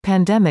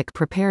Pandemic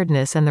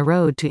Preparedness and the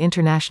Road to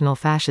International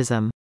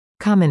Fascism.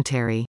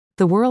 Commentary.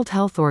 The World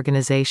Health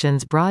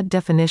Organization's broad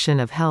definition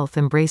of health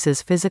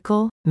embraces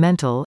physical,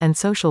 mental, and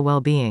social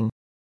well-being.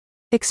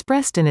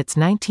 Expressed in its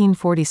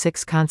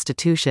 1946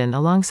 Constitution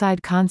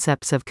alongside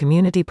concepts of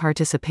community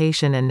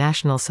participation and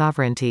national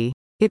sovereignty,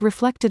 it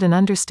reflected an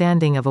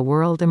understanding of a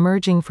world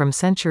emerging from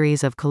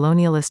centuries of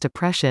colonialist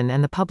oppression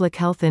and the public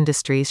health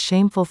industry's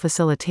shameful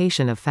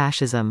facilitation of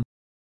fascism.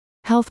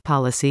 Health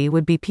policy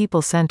would be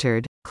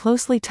people-centered,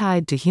 closely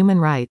tied to human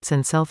rights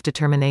and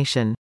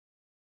self-determination.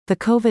 The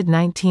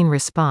COVID-19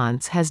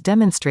 response has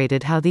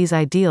demonstrated how these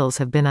ideals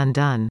have been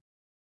undone.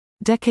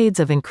 Decades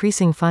of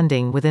increasing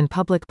funding within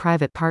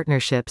public-private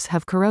partnerships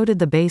have corroded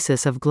the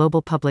basis of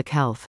global public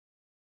health.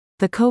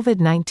 The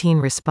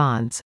COVID-19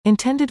 response,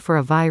 intended for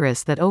a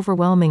virus that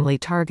overwhelmingly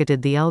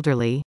targeted the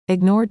elderly,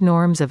 ignored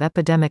norms of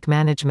epidemic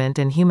management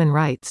and human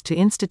rights to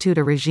institute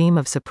a regime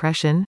of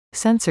suppression,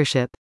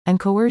 censorship, and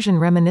coercion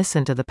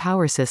reminiscent of the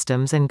power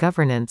systems and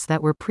governance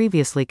that were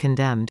previously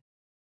condemned.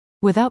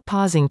 Without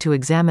pausing to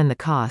examine the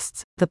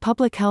costs, the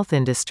public health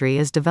industry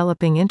is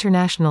developing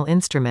international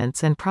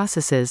instruments and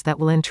processes that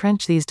will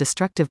entrench these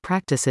destructive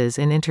practices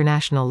in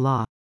international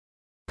law.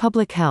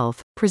 Public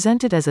health,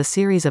 presented as a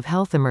series of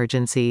health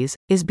emergencies,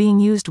 is being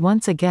used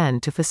once again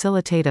to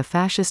facilitate a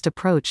fascist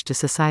approach to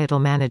societal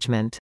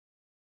management.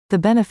 The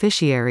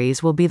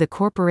beneficiaries will be the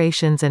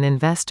corporations and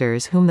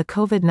investors whom the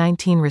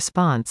COVID-19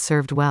 response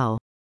served well.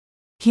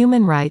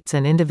 Human rights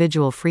and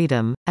individual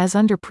freedom, as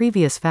under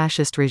previous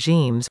fascist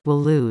regimes,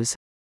 will lose.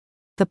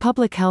 The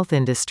public health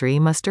industry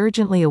must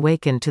urgently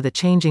awaken to the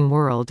changing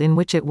world in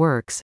which it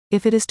works,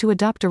 if it is to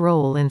adopt a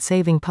role in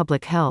saving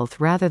public health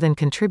rather than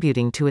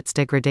contributing to its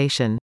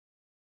degradation.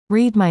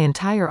 Read my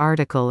entire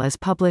article as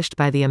published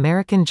by the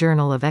American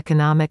Journal of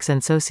Economics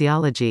and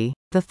Sociology,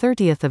 the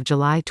 30th of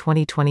July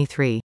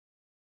 2023.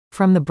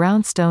 From the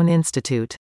Brownstone Institute.